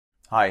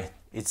Hi,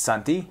 it's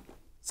Santi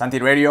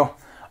Radio.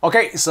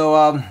 Okay,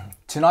 so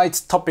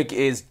tonight's topic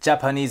is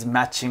Japanese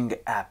matching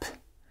app.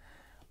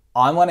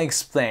 I want to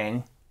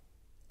explain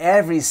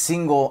every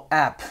single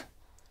app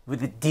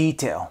with the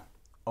detail.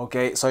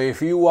 Okay, so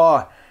if you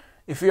are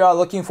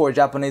looking for a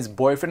Japanese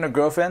boyfriend or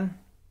girlfriend,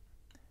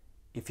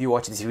 if you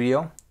watch this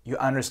video, you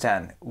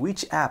understand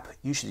which app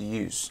you should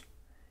use.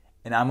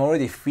 And I'm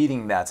already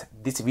feeling that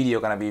this video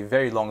gonna be a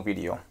very long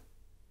video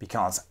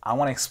because I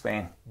want to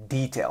explain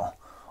detail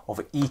of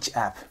each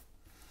app.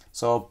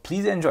 So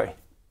please enjoy.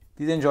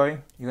 You're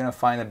gonna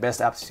find the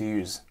best apps to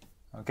use.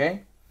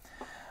 Okay?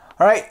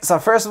 Alright, so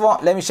first of all,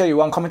 let me show you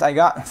one comment I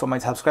got from my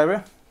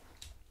subscriber.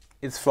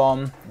 It's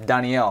from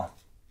Danielle.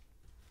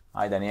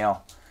 Hi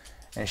Danielle.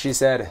 And she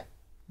said,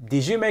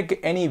 did you make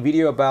any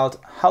video about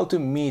how to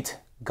meet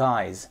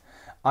guys?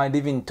 I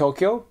live in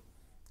Tokyo.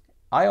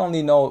 I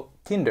only know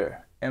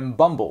Tinder and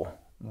Bumble,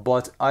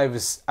 but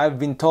I've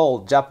been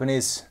told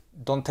Japanese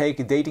don't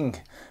take dating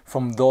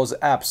from those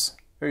apps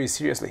very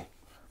seriously.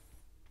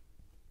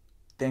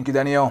 Thank you,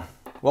 Danielle.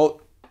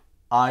 Well,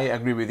 I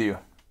agree with you.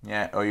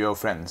 Yeah, or your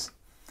friends.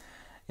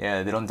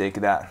 Yeah, they don't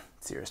take that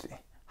seriously.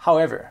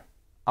 However,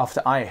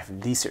 after I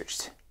have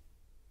researched,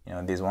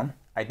 this one,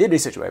 I did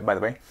research, by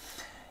the way,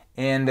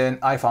 and then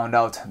I found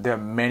out there are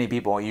many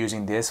people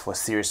using this for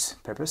serious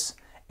purpose.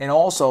 And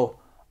also,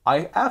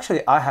 I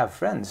have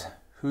friends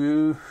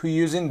who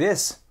using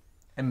this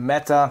and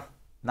met a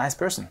nice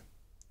person,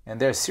 and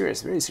they're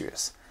serious, very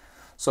serious.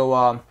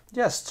 So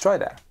just try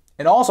that.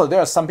 And also,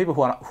 there are some people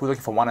who are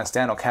looking for one-night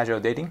stand or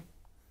casual dating.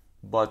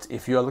 But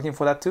if you are looking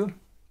for that too,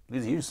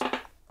 please use.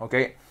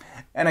 Okay.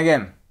 And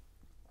again,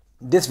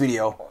 this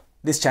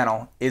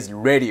channel is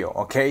radio.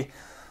 Okay.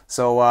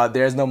 So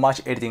there's no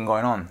much editing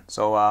going on.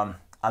 So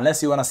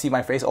unless you want to see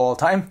my face all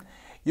the time,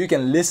 you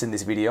can listen to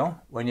this video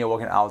when you're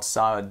walking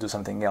outside or do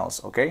something else.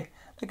 Okay,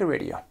 like a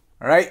radio.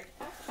 All right.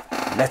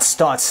 Let's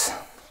start.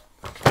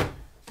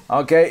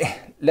 Okay.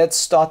 Let's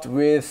start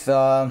with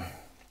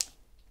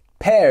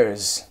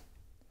pairs.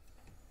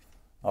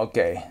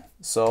 Okay,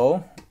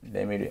 so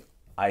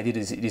I did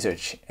this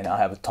research and I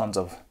have tons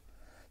of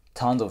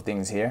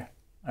things here.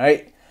 All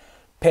right,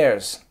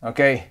 pairs.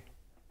 Okay,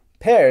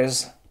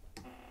 pairs.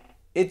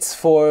 It's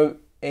for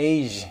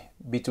age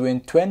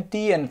between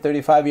 20 and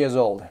 35 years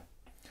old.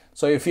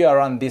 So if you are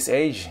around this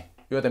age,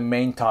 you're the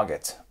main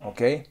target.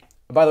 Okay.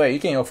 By the way, you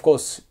can of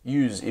course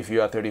use if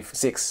you are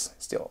 36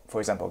 still, for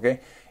example.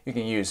 Okay, you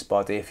can use,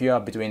 but if you are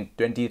between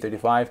 20 and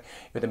 35,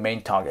 you're the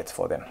main target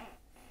for them.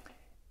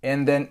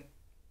 And then,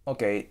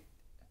 okay,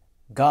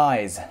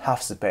 guys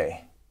have to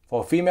pay.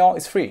 For female,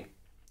 it's free,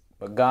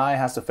 but guy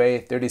has to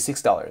pay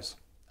 $36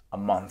 a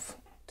month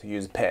to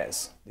use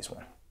pairs. This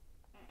one,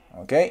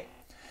 okay?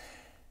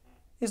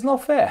 It's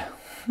not fair,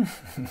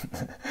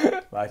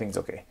 but I think it's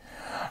okay.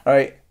 All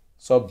right.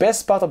 So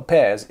best part of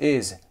pairs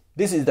is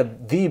this is the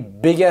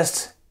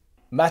biggest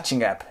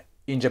matching app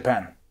in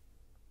Japan.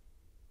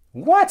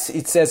 What?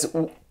 It says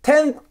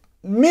 10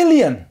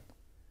 million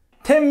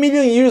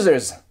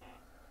users.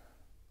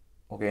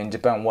 Okay, in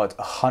Japan, what?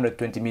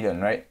 120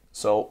 million, right?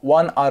 So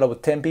 1 out of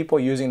 10 people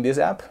using this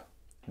app?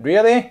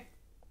 Really?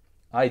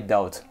 I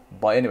doubt.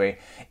 But anyway,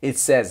 it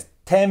says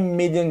 10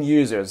 million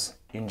users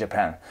in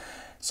Japan.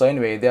 So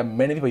anyway, there are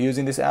many people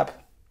using this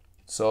app.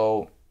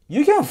 So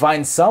you can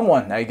find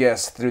someone, I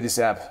guess, through this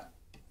app.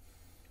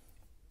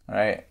 All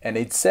right, and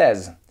it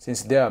says,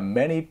 since there are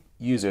many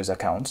users'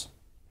 accounts,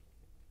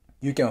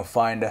 you can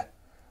find a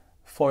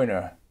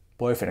foreigner,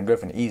 boyfriend and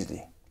girlfriend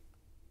easily.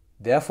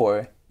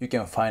 Therefore, you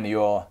can find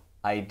your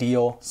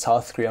ideal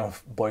South Korean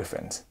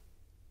boyfriend.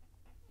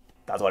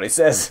 That's what it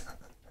says.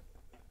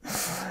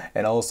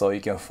 And also you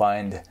can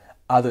find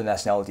other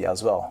nationality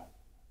as well.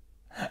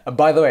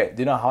 By the way,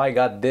 do you know how I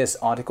got this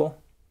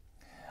article?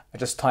 I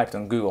just typed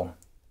on Google,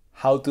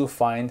 how to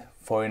find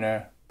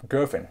foreigner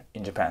girlfriend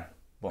in Japan.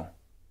 Boom.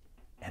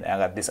 And I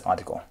got this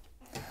article.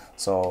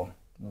 So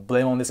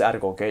blame on this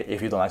article, okay,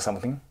 if you don't like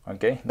something,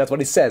 okay? That's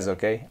what it says,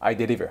 okay? I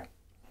deliver.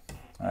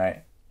 All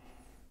right.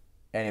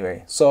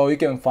 Anyway, so you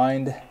can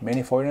find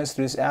many foreigners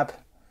through this app.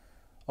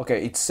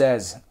 Okay, it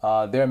says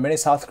there are many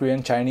South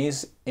Korean,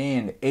 Chinese,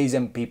 and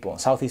Asian people,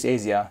 Southeast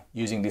Asia,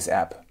 using this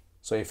app.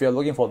 So if you're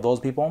looking for those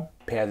people,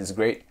 Pairs is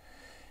great.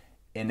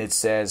 And it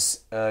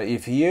says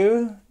if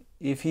you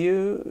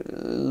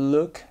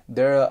look,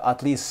 there are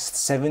at least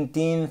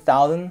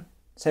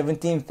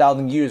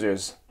 17,000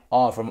 users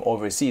are from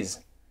overseas.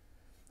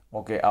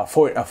 Okay,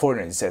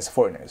 foreigners. It says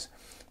foreigners.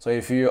 So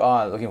if you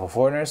are looking for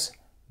foreigners,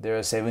 there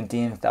are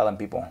 17,000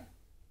 people.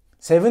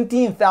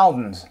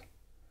 17,000.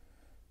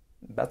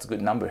 That's a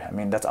good number. I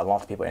mean, that's a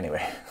lot of people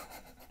anyway.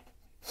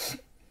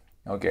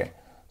 Okay,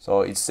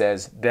 so it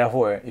says,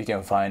 therefore, you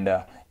can find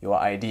your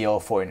ideal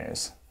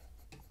foreigners.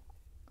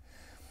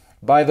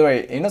 By the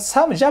way,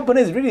 some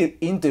Japanese really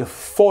into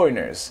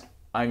foreigners.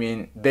 I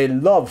mean, they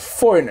love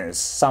foreigners,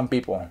 some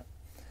people.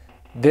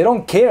 They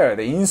don't care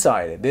the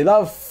inside. They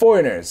love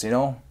foreigners,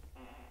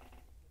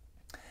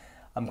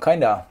 I'm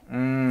kind of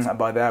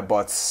about that,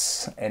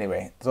 but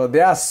anyway. So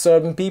there are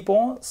certain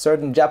people,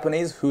 certain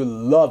Japanese who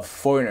love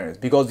foreigners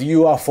because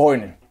you are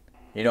foreign,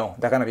 you know,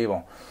 that kind of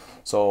people.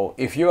 So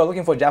if you are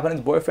looking for a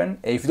Japanese boyfriend,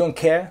 if you don't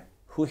care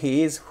who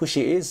he is, who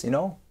she is, you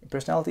know,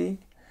 personality,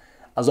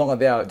 as long as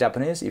they are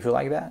Japanese, if you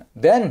like that,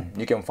 then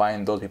you can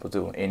find those people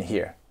too in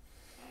here.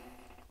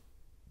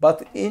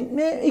 But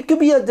it could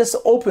be just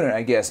opener,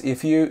 I guess,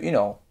 if you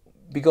know,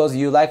 because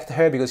you liked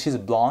her because she's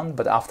blonde,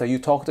 but after you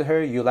talk to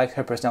her, you like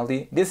her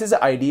personality. This is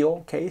an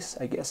ideal case,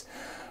 I guess.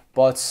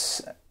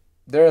 But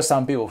there are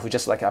some people who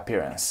just like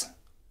appearance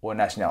or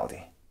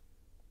nationality.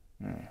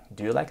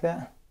 Do you like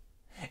that?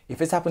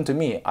 If it's happened to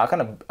me,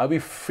 I'll be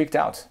freaked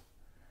out.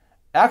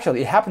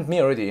 Actually, it happened to me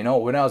already, you know,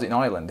 when I was in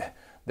Ireland.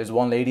 There's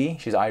one lady,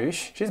 she's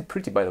Irish, she's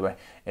pretty by the way,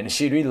 and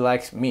she really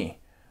likes me.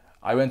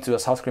 I went to a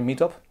South Korean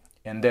meetup,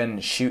 and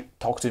then she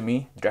talked to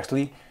me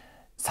directly,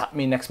 sat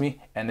me next to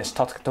me, and then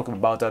started talking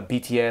about the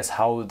BTS,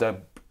 how the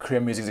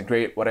Korean music is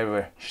great,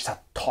 whatever. She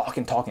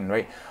started talking,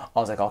 right? I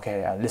was like,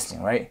 okay, I'm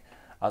listening, right?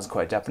 I was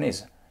quite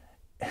Japanese.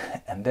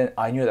 And then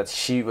I knew that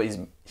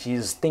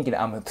she's thinking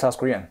I'm South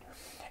Korean.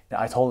 And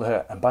I told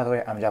her, and by the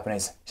way, I'm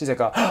Japanese. She's like,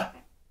 yeah,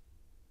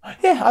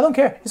 I don't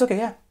care. It's okay,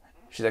 yeah.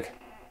 She's like,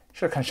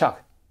 she was kind of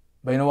shocked.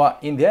 But you know what?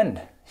 In the end,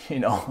 you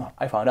know,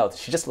 I found out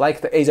she just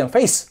liked the Asian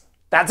face.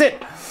 That's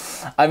it.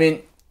 I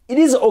mean, it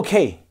is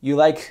okay. You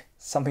like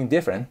something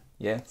different.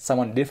 Yeah,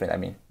 someone different. I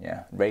mean,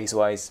 yeah,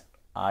 race-wise,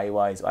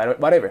 eye-wise,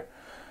 whatever.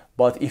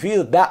 But if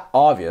you're that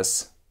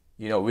obvious,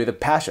 you know, with a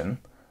passion,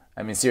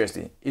 I mean,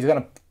 seriously, it's kind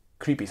of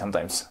creepy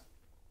sometimes.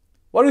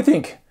 What do you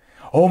think?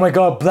 Oh my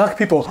God, black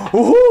people.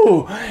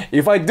 Woohoo!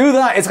 If I do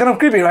that, it's kind of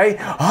creepy, right?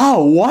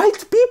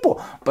 White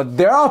people. But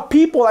there are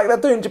people like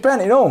that too in Japan,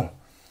 you know.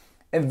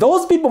 And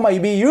those people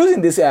might be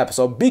using this app,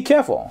 so be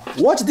careful.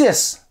 Watch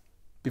this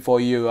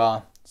before you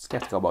are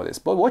skeptical about this.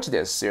 But watch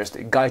this,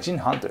 seriously. Gaijin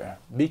Hunter.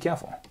 Be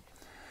careful.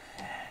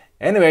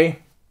 Anyway,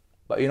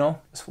 but you know,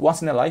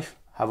 once in a life,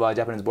 have a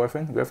Japanese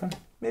boyfriend, girlfriend,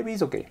 maybe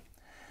it's okay.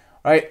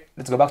 Alright,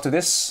 let's go back to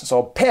this.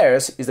 So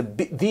Pairs is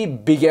the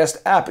biggest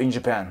app in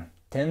Japan.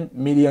 10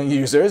 million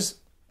users.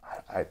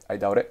 I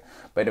doubt it.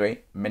 But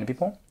anyway, many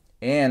people.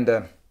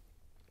 And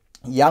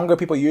younger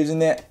people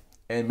using it,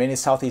 and many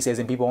Southeast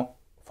Asian people,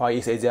 Far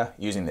East Asia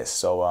using this.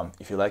 So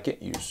if you like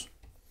it, use.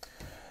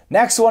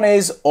 Next one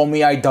is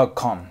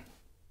omiai.com.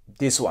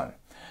 This one.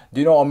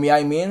 Do you know what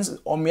omiai means?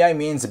 Omiai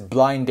means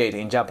blind date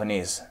in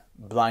Japanese.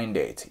 Blind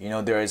date. You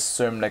know, there is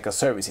some like a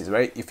services,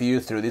 right? If you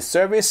through this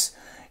service,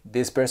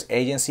 this person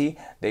agency,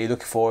 they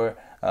look for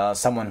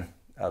someone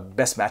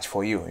best match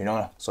for you, you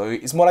know. So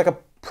it's more like a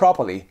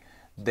properly,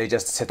 they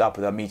just set up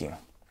the meeting.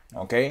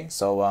 Okay,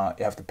 so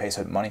you have to pay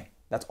certain money.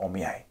 That's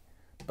omiai.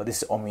 But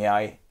this is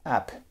omiai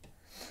app.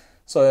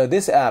 So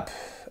this app,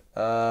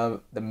 the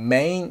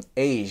main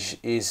age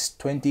is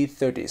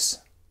 20-30s,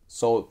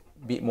 so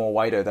a bit more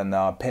wider than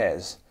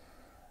Pairs.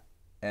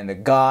 And the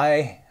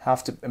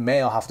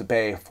male have to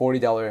pay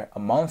 $40 a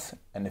month,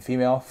 and the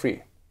female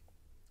free.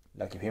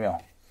 Lucky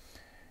female.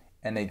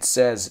 And it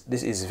says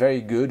this is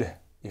very good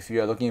if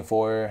you are looking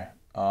for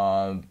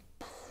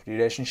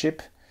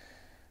relationship.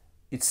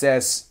 It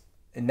says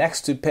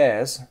next to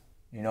Pairs,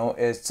 you know,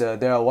 it's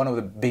they are one of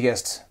the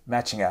biggest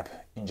matching app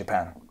in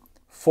Japan.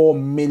 4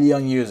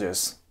 million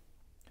users.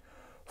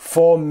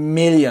 4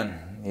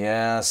 million.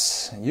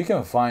 Yes, you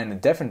can find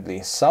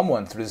definitely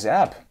someone through this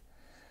app.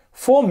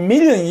 4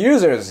 million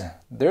users.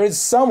 There is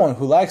someone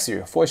who likes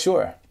you for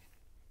sure.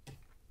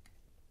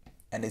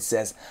 And it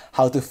says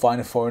how to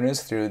find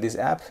foreigners through this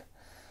app.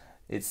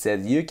 It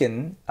says you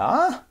can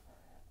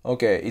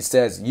it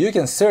says you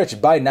can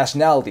search by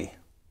nationality.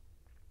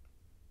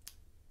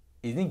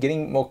 Isn't it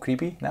getting more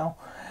creepy now?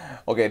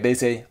 Okay, they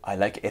say, I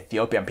like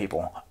Ethiopian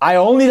people. I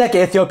only like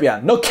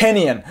Ethiopian, no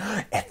Kenyan.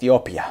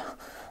 Ethiopia.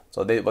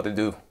 So what they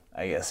do,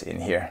 I guess,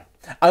 in here.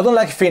 I don't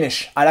like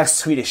Finnish, I like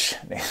Swedish.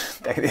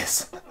 Like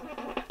this.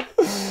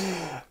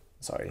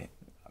 Sorry.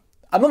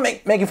 I'm not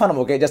making fun of,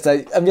 okay?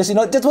 I'm just, you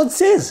know, that's what it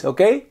says,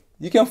 okay?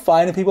 You can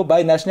find people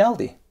by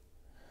nationality.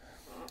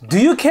 Do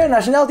you care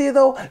nationality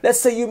though? Let's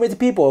say you meet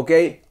people,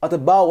 okay, at the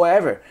bar,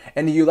 wherever,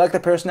 and you like the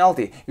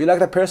personality, you like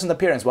the person's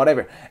appearance,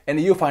 whatever,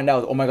 and you find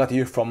out, oh my God,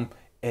 you're from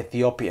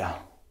Ethiopia.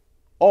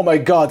 Oh my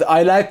God,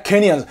 I like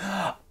Kenyans.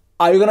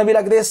 Are you gonna be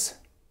like this?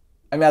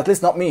 I mean, at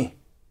least not me.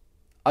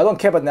 I don't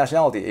care about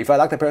nationality if I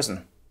like the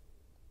person.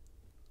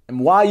 And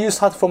why you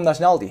start from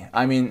nationality?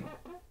 I mean,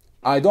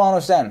 I don't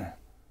understand.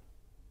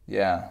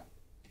 Yeah.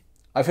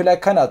 I feel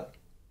like kind of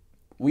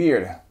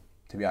weird,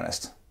 to be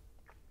honest.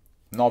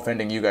 Not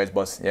offending you guys,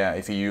 but yeah,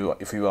 if you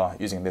are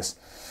using this,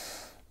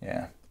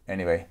 yeah.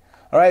 Anyway,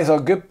 all right. So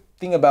good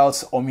thing about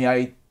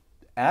omiai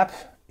app,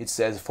 it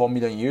says 4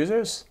 million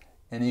users,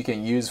 and you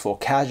can use for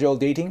casual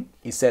dating.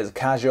 It says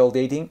casual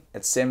dating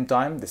at the same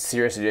time the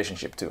serious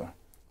relationship too.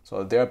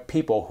 So there are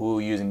people who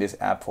are using this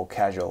app for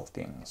casual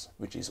things,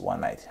 which is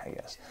one night, I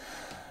guess.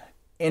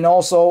 And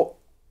also,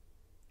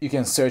 you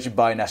can search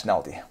by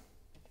nationality.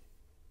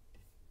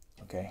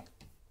 Okay.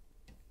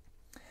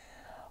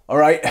 All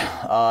right,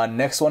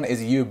 next one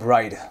is You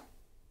Bride.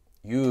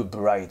 You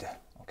Bride.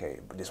 Okay,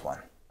 this one.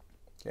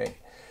 Okay,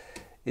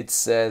 it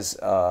says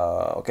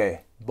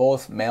okay,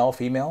 both male,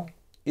 female,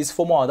 is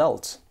for more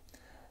adults.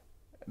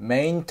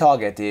 Main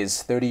target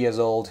is 30 years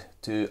old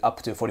to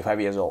up to 45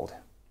 years old.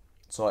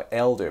 So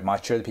elder,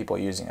 mature people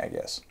using, I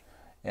guess.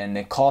 And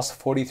it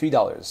costs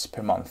 $43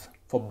 per month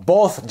for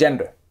both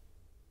gender.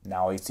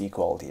 Now it's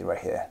equality right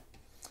here.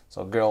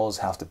 So girls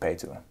have to pay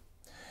too.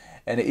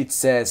 And it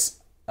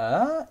says,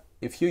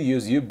 if you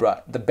use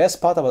Ubright, the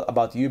best part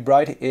about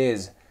Ubright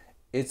is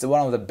it's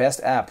one of the best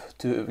app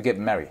to get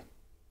married.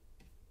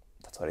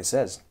 That's what it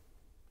says.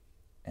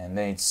 And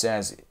then it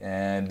says,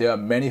 and there are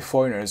many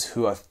foreigners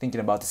who are thinking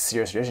about a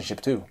serious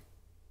relationship too.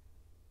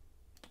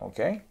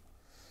 Okay?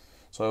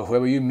 So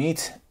whoever you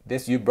meet,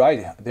 this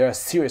Ubright, they are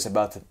serious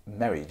about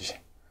marriage.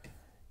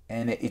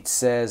 And it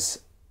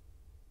says,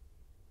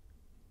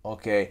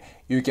 okay,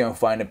 you can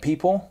find the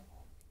people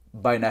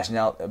by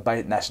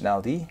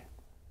nationality.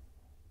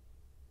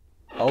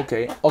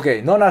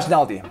 Okay, no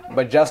nationality,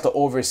 but just the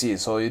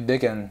overseas. So they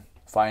can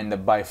find the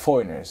by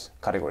foreigners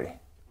category.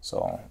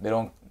 So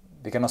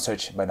they cannot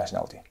search by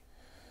nationality.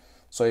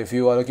 So if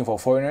you are looking for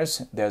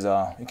foreigners,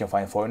 you can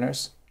find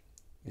foreigners.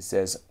 It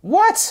says,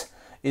 what?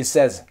 It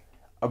says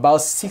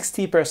about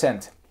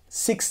 60%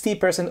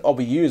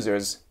 of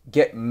users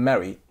get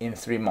married in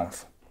 3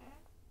 months.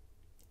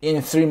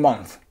 In 3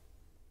 months.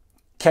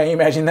 Can you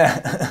imagine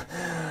that?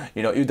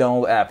 You know, you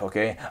download the app,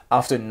 okay?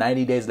 After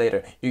 90 days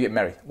later, you get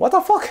married. What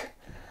the fuck?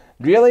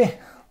 Really?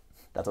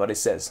 That's what it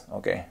says,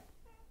 okay?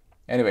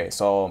 Anyway,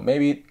 so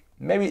maybe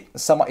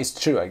some is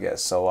true, I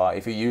guess. So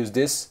if you use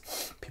this,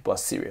 people are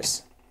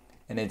serious.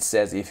 And it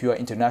says if you are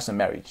international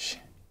marriage,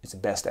 it's the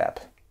best app.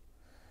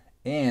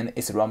 And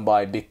it's run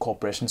by big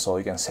corporations, so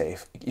you can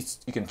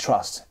you can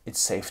trust its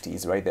safety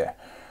is right there.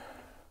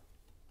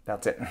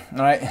 That's it.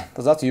 All right,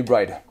 so that's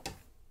Ubright.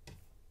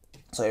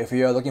 So if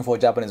you are looking for a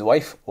Japanese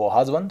wife or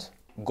husband,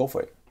 go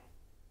for it.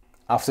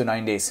 After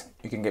 9 days,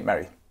 you can get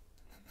married.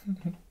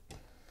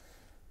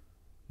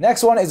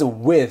 Next one is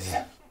With.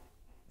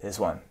 This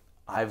one,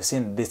 I've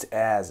seen this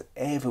ads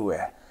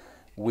everywhere.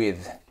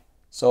 With.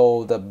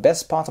 So the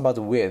best part about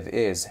With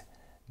is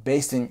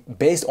based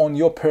on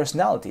your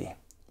personality.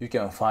 You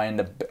can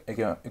find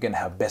you can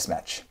have best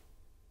match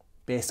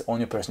based on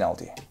your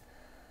personality.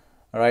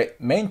 All right,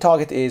 main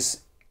target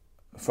is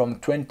from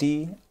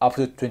 20 up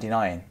to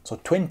 29. So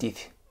 20,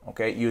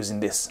 okay, using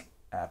this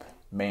app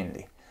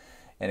mainly.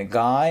 And a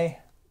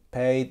guy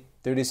paid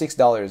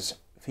 $36,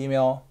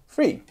 female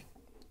free.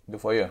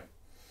 Good for you.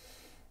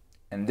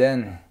 And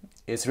then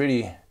it's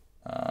really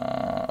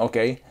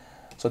okay.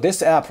 So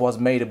this app was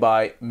made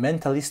by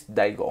Mentalist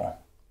Daigo.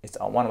 It's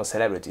one of a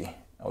celebrity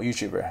or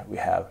YouTuber we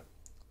have.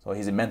 So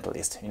he's a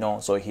mentalist, you know.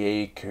 So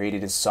he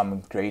created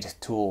some great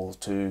tool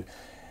to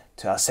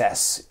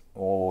assess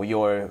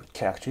your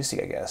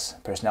characteristic, I guess,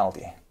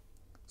 personality.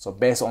 So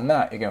based on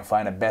that, you can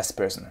find the best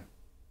person.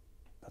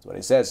 That's what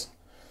it says.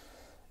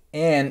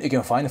 And you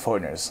can find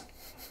foreigners,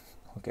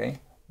 okay,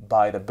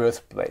 by the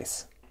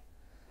birthplace.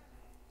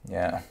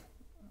 Yeah,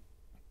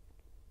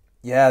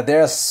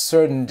 there are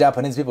certain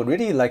Japanese people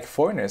really like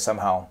foreigners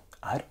somehow.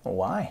 I don't know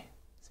why.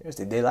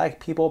 Seriously, they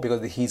like people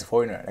because he's a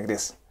foreigner like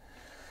this.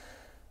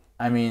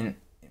 I mean,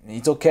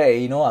 it's okay,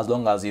 you know, as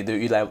long as you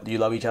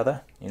love each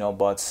other, you know.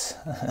 But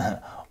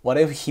what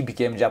if he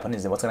became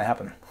Japanese? Then what's gonna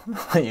happen?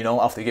 You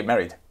know, after you get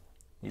married,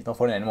 he's not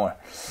foreigner anymore.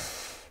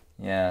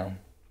 Yeah,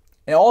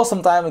 and also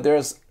sometimes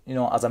there's, you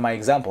know, as my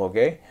example,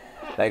 okay,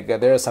 like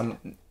there are some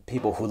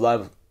people who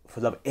love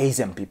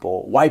Asian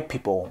people, white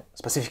people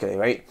specifically,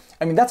 right?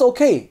 I mean, that's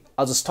okay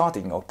as a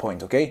starting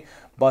point, okay?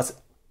 But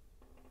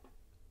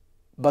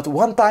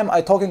one time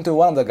I talking to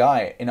one of the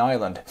guy in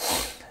Ireland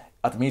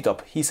at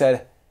meetup, he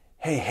said,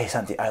 hey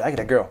Santi, I like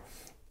that girl,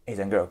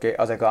 Asian girl, okay?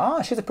 I was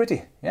like, she's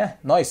pretty, yeah,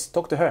 nice,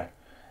 talk to her.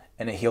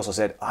 And then he also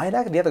said, I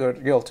like the other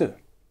girl too.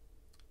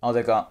 I was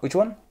like, which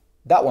one?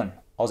 That one.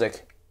 I was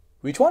like,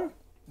 which one?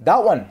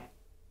 That one.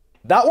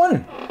 That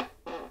one?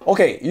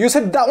 Okay, you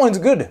said that one's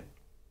good,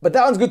 but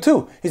that one's good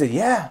too. He said,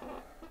 yeah,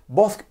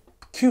 both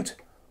cute.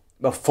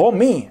 But for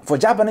me, for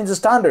Japanese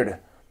standard,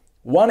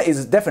 one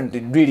is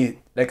definitely really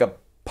like a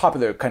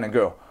popular kind of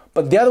girl,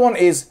 but the other one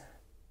is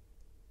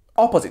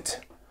opposite.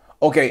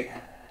 Okay,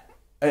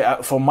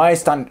 for my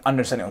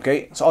understanding,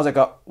 okay? So I was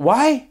like,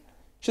 why?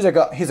 He's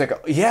like,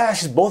 yeah,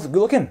 she's both good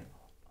looking.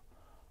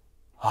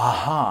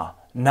 Aha,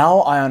 now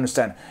I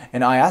understand.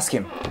 And I asked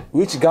him,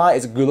 which guy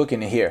is good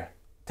looking here?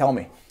 Tell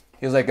me.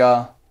 He was like,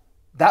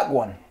 that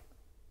one.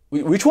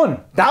 Which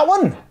one? That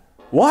one?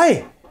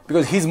 Why?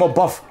 Because he's more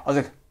buff. I was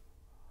like,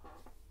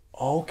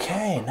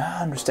 okay, now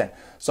I understand.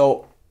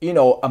 So, you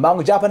know,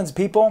 among Japanese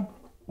people,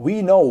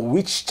 we know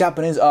which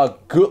Japanese are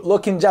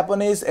good-looking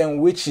Japanese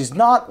and which is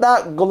not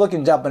that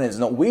good-looking Japanese.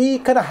 No, we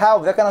kind of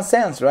have that kind of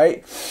sense,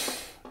 right?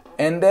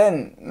 And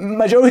then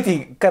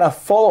majority kind of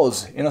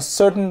follows, you know,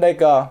 certain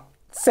like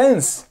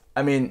sense.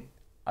 I mean,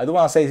 I don't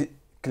want to say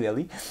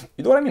clearly,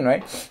 you know what I mean,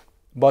 right?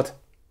 But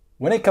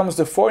when it comes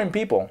to foreign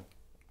people,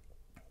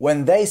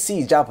 when they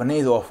see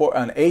Japanese or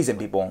Asian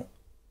people,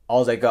 I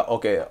was like,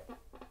 okay,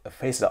 the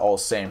faces are all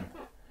the same.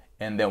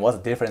 and then what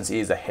the difference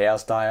is the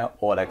hairstyle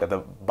or like the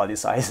body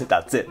size.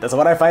 That's it. That's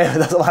what I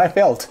find. That's what I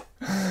felt.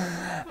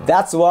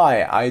 That's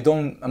why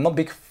I'm not a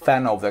big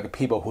fan of like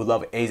people who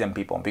love Asian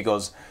people,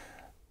 because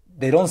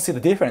they don't see the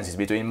differences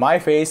between my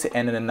face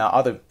and then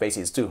other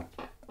faces too.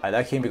 I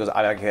like him because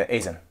I like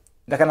Asian.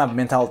 That kind of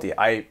mentality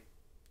I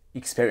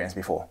experienced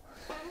before.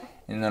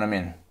 You know what I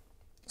mean?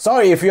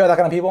 Sorry if you are that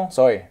kind of people.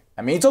 Sorry.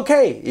 I mean, it's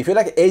okay. If you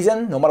like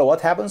Asian, no matter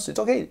what happens, it's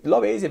okay. You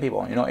love Asian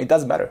people. You know, it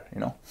doesn't matter, you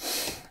know.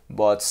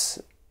 But,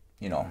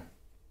 you know,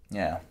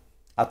 yeah.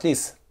 At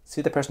least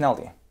see the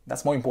personality.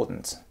 That's more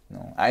important. You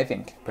know, I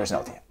think.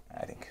 Personality,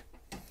 I think.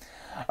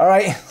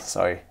 Alright,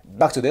 sorry.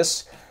 Back to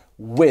this.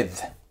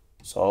 With.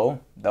 So,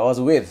 that was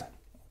with.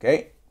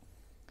 Okay?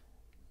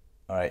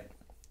 Alright.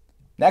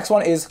 Next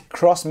one is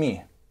cross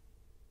me.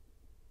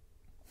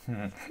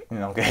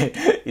 Okay,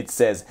 it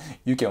says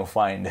you can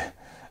find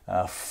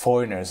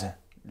foreigners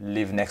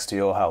live next to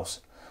your house.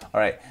 All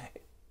right,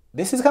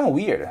 this is kind of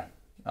weird.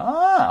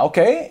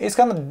 Okay, it's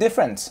kind of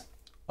different.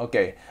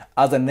 Okay,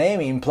 as the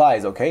name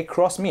implies, okay,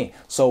 cross me.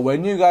 So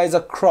when you guys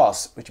are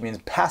cross, which means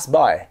pass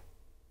by,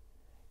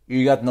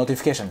 you got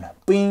notification,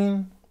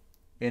 bing.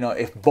 You know,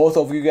 if both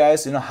of you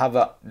guys, you know, have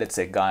a, let's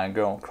say guy and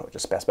girl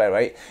just pass by,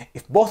 right?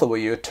 If both of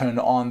you turn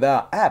on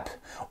the app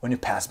when you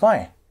pass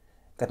by,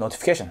 got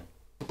notification.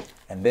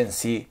 And then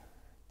see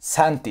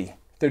Santi,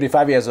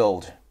 35 years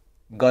old,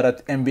 got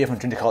an MBA from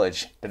Trinity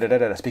College,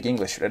 speak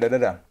English,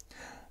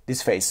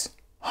 this face.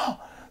 Oh,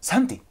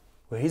 Santi,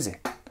 where is he?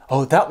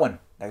 Oh, that one,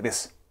 like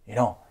this, you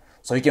know.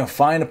 So you can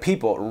find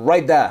people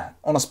right there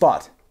on the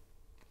spot.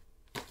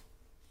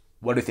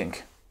 What do you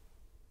think?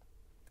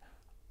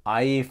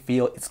 I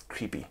feel it's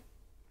creepy.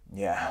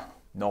 Yeah,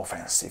 no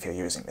offense if you're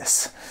using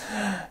this.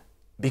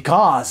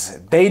 Because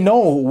they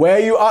know where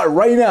you are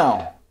right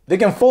now. They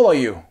can follow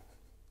you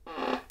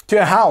to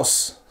your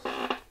house.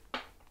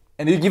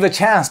 And you give a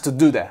chance to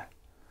do that.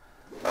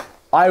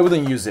 I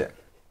wouldn't use it.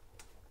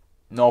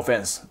 No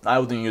offense, I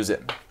wouldn't use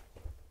it.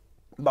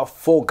 But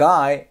for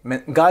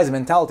guy's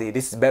mentality,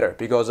 this is better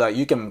because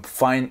you can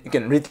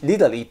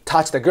literally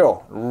touch the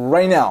girl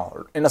right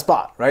now in the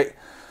spot, right?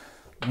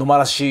 No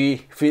matter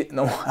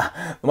no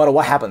matter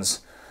what happens,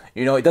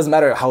 you know, it doesn't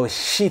matter how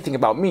she think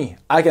about me.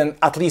 I can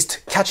at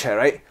least catch her,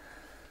 right?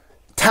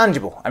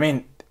 Tangible. I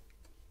mean,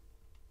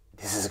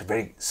 this is a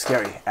very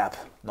scary app.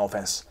 No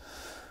offense.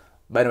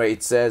 But anyway,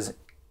 it says,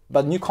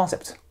 but new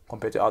concept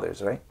compared to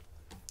others, right?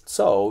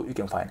 So you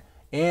can find,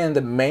 and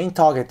the main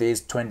target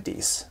is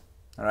 20s,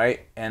 all right?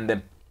 And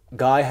the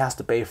guy has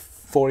to pay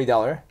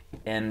 $40,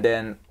 and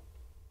then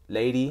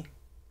lady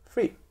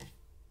free.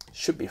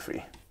 Should be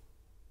free.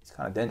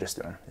 Kind of dangerous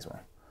doing this one.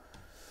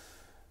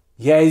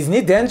 Yeah, isn't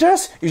it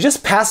dangerous? You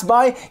just pass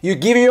by, you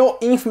give your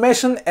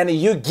information, and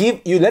you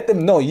let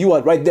them know you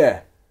are right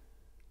there.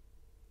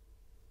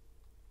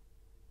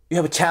 You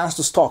have a chance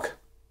to stalk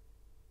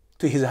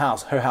to his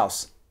house, her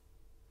house.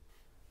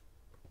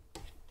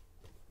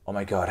 Oh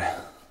my god.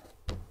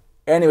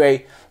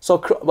 Anyway, so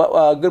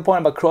good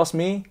point about cross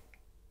me.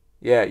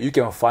 Yeah, you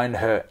can find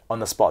her on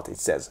the spot, it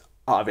says.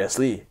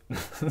 Obviously.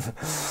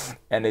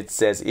 And it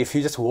says if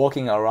you're just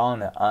walking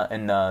around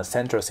in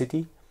central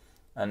city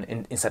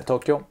and inside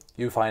Tokyo,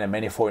 you find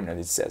many foreigners,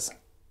 it says.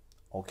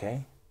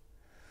 Okay.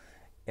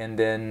 And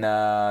then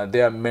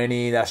there are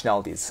many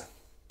nationalities.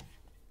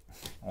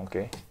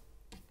 Okay.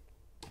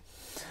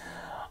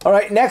 All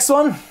right, next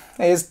one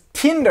is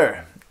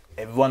Tinder.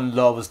 Everyone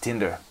loves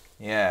Tinder.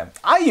 Yeah,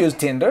 I use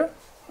Tinder.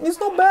 It's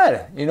not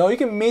bad. You know, you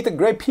can meet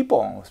great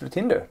people through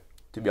Tinder,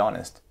 to be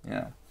honest.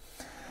 Yeah.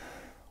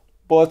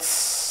 But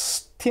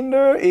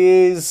Tinder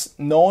is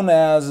known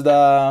as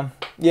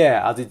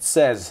as it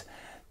says,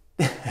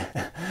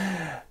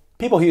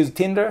 people who use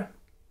Tinder,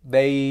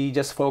 they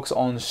just focus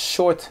on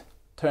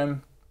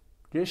short-term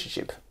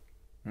relationship.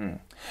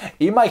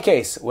 In my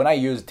case, when I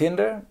use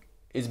Tinder,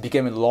 it's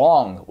becoming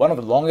one of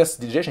the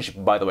longest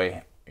relationship, by the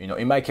way, you know,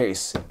 in my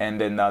case.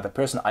 And then the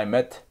person I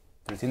met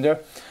through Tinder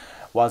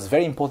was a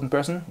very important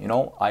person, you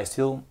know. I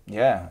still,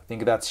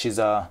 think that she's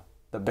the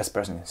best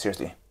person,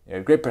 seriously. Yeah,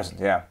 great person,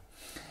 yeah.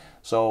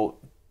 So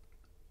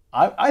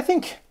I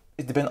think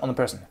it depends on the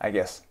person, I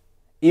guess.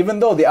 Even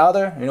though the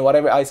other, you know,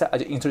 whatever I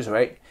introduced,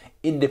 right?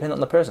 It depends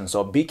on the person.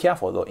 So be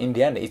careful though. In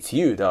the end, it's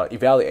you that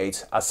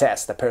evaluate,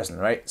 assess the person,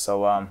 right?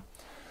 So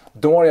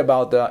don't worry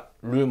about the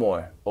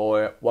rumor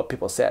or what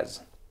people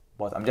says.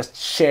 But I'm just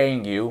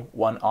sharing you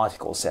one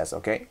article says,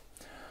 okay?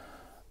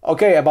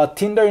 Okay, about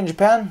Tinder in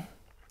Japan,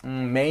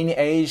 main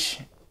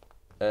age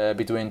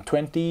between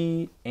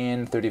 20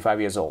 and 35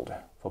 years old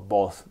for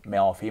both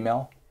male and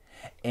female.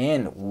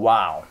 And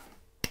wow,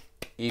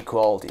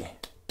 equality.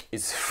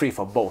 It's free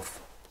for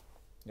both.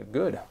 You're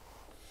good.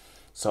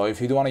 So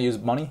if you don't want to use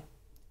money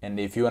and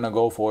if you want to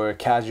go for a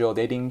casual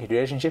dating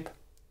relationship,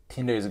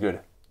 Tinder is good,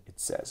 it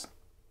says.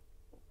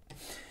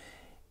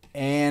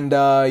 And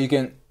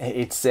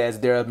it says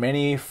there are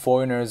many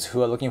foreigners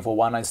who are looking for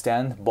one night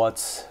stand,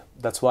 but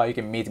that's why you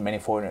can meet many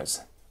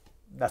foreigners.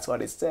 That's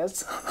what it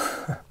says.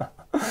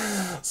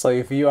 So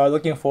if you are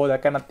looking for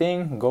that kind of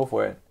thing, go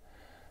for it.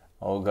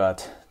 Oh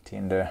god,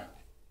 Tinder.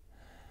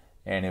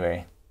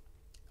 Anyway,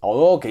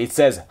 oh, okay, it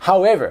says,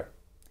 however,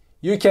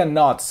 you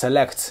cannot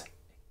select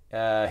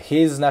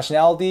his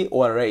nationality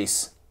or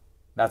race.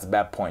 That's a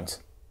bad point.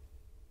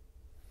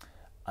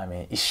 I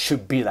mean, it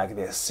should be like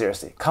this.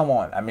 Seriously, come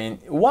on. I mean,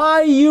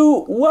 why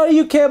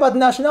you care about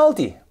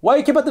nationality? Why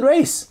you care about the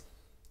race?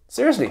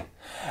 Seriously,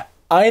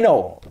 I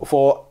know.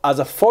 As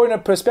a foreigner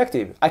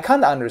perspective, I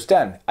kind of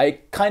understand.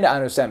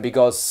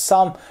 Because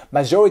some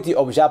majority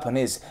of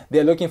Japanese,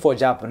 they're looking for a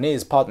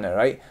Japanese partner,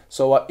 right?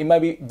 So it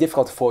might be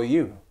difficult for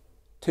you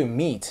to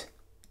meet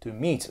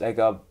like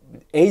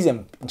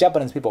Asian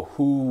Japanese people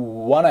who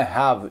wanna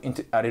have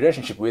a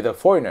relationship with a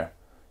foreigner.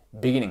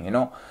 Beginning,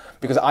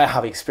 because I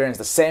have experienced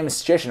the same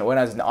situation when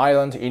I was in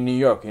Ireland, in New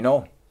York, and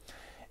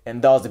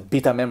that was a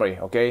bitter memory.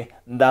 Okay,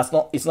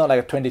 it's not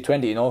like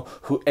 2020,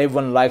 who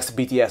everyone likes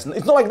BTS.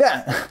 It's not like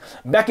that.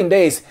 Back in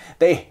days,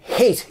 they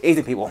hate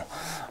Asian people.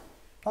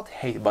 Not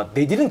hate, but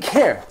they didn't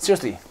care.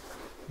 Seriously,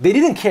 they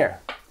didn't care.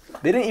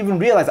 They didn't even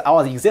realize I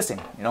was existing.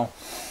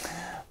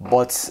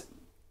 But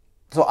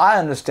so I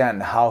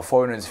understand how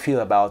foreigners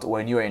feel about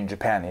when you're in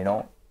Japan.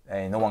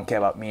 And no one care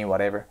about me,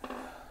 whatever.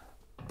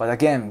 But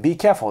again, be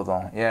careful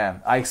though. Yeah,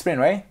 I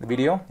explained, right? The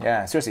video.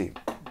 Yeah, seriously,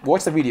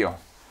 watch the video,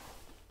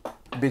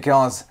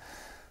 because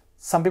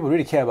some people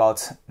really care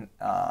about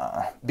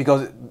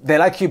because they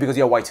like you because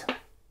you're white.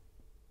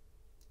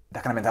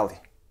 That kind of mentality,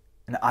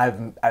 and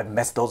I've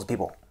met those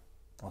people.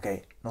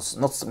 Okay,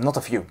 not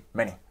a few,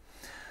 many.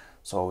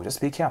 So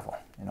just be careful.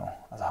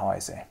 That's how I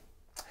say.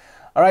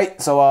 All right.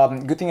 So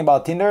good thing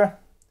about Tinder,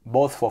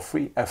 both for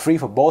free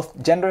for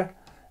both gender,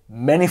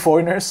 many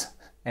foreigners,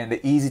 and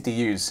easy to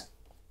use.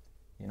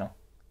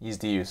 Easy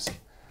to use.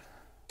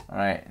 All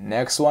right,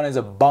 next one is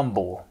a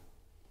Bumble.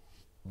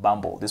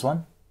 This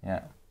one,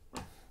 yeah.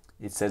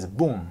 It says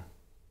boom.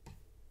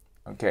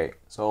 Okay,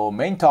 so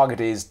main target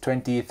is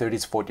 20,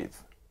 30s, 40s.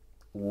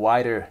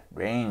 Widest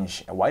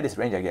range,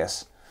 I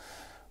guess.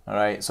 All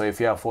right, so if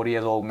you have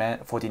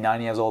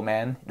 49 years old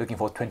man looking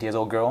for 20 years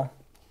old girl,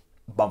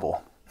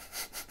 Bumble.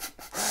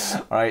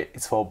 All right,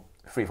 it's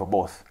free for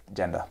both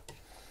gender.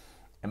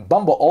 And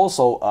Bumble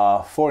also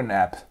a foreign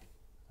app.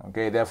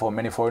 Okay, therefore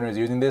many foreigners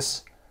using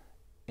this.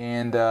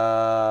 And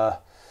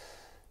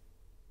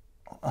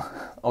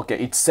okay,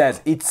 it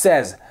says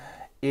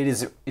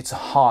it's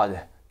hard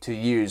to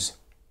use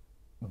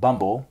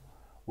Bumble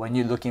when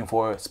you're looking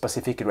for a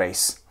specific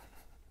race.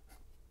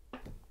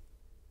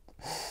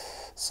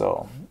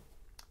 So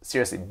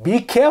seriously,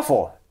 be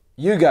careful,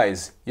 you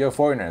guys, you're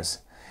foreigners.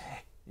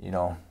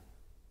 Anyway,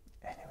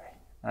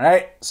 all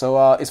right.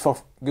 So it's for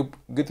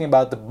good thing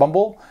about the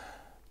Bumble,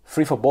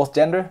 free for both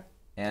gender,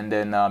 and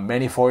then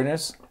many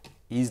foreigners,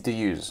 easy to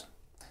use.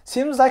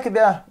 Seems like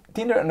the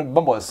Tinder and the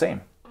Bumble are the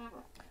same.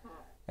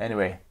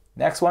 Anyway,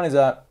 next one is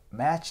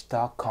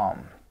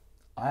Match.com.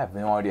 I have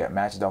no idea.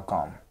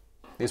 Match.com.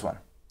 This one.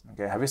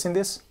 Okay, have you seen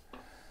this?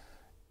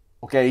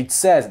 Okay, it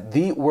says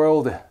the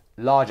world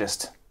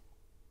largest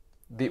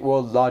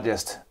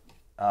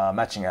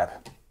matching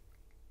app.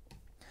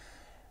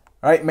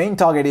 All right, main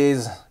target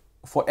is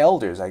for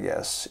elders, I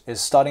guess. Is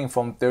starting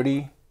from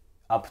 30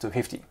 up to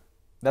 50.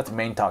 That's the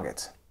main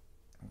target.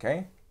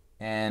 Okay,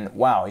 and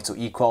wow, it's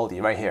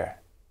equality right here.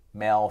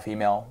 Male,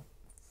 female,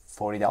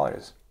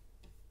 $40.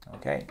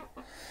 Okay,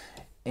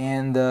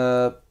 and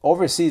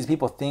overseas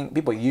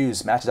people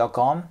use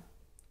Match.com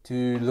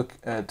to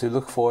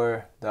look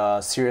for the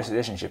serious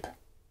relationship.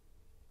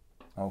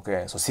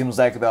 Okay, so seems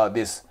like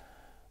this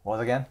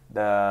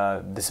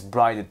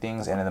bright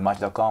things and the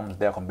Match.com,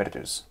 they're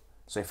competitors.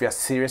 So if you have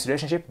serious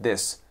relationship,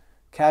 this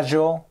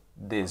casual,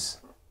 this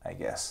I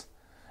guess,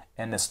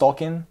 and the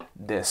stalking,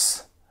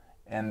 this,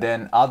 and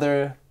then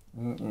other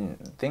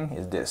thing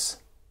is this.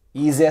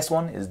 Easiest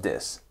one is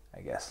this,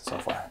 I guess, so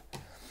far.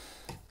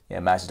 Yeah,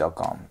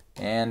 Match.com.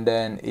 And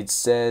then it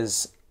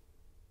says,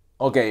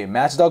 okay,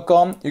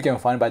 Match.com, you can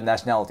find by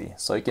nationality.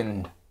 So you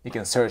can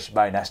search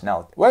by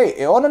nationality. Wait,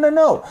 oh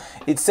no.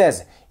 It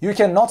says you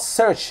cannot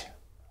search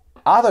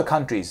other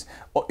countries.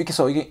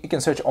 So you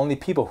can search only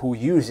people who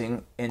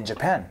using in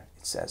Japan,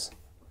 it says.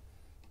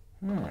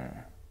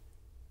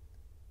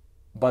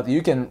 But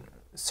you can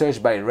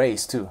search by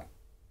race too.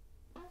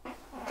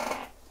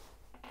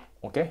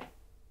 Okay.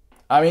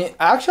 I mean,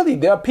 actually,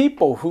 there are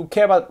people who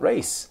care about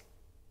race.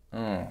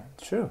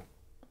 True.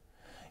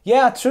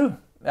 Yeah, true.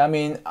 I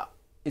mean,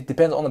 it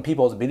depends on the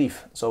people's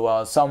belief.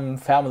 So some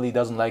family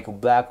doesn't like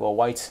black or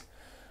white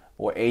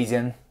or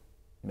Asian.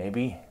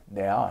 Maybe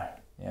they are.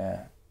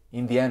 Yeah.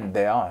 In the end,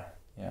 they are.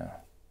 Yeah.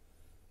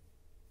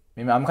 I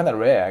mean, I'm kind of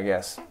rare, I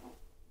guess.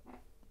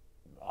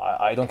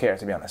 I don't care,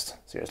 to be honest.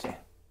 Seriously.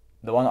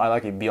 The one I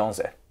like is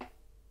Beyonce.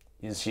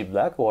 Is she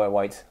black or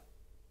white?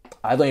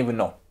 I don't even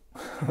know.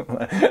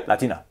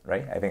 Latina,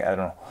 right? I don't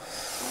know.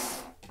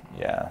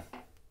 Yeah.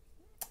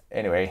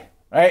 Anyway,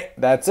 right,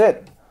 that's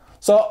it.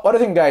 So what do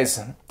you think, guys?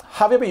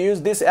 Have you ever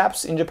used these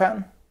apps in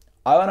Japan?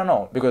 I want to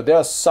know, because there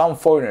are some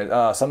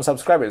foreigners, some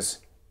subscribers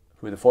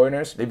who are the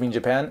foreigners living in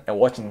Japan and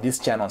watching this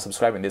channel and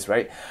subscribing this,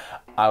 right?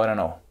 I want to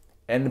know.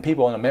 And the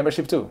people on the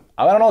membership too.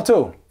 I want to know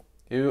too.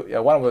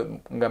 One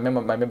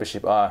of my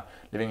membership are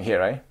living here,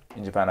 right?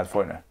 in Japan as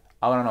foreigner?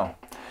 I want to know.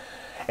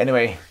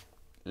 Anyway,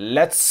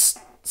 let's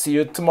see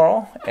you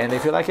tomorrow. And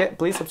if you like it,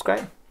 please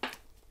subscribe.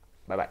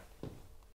 Bye-bye.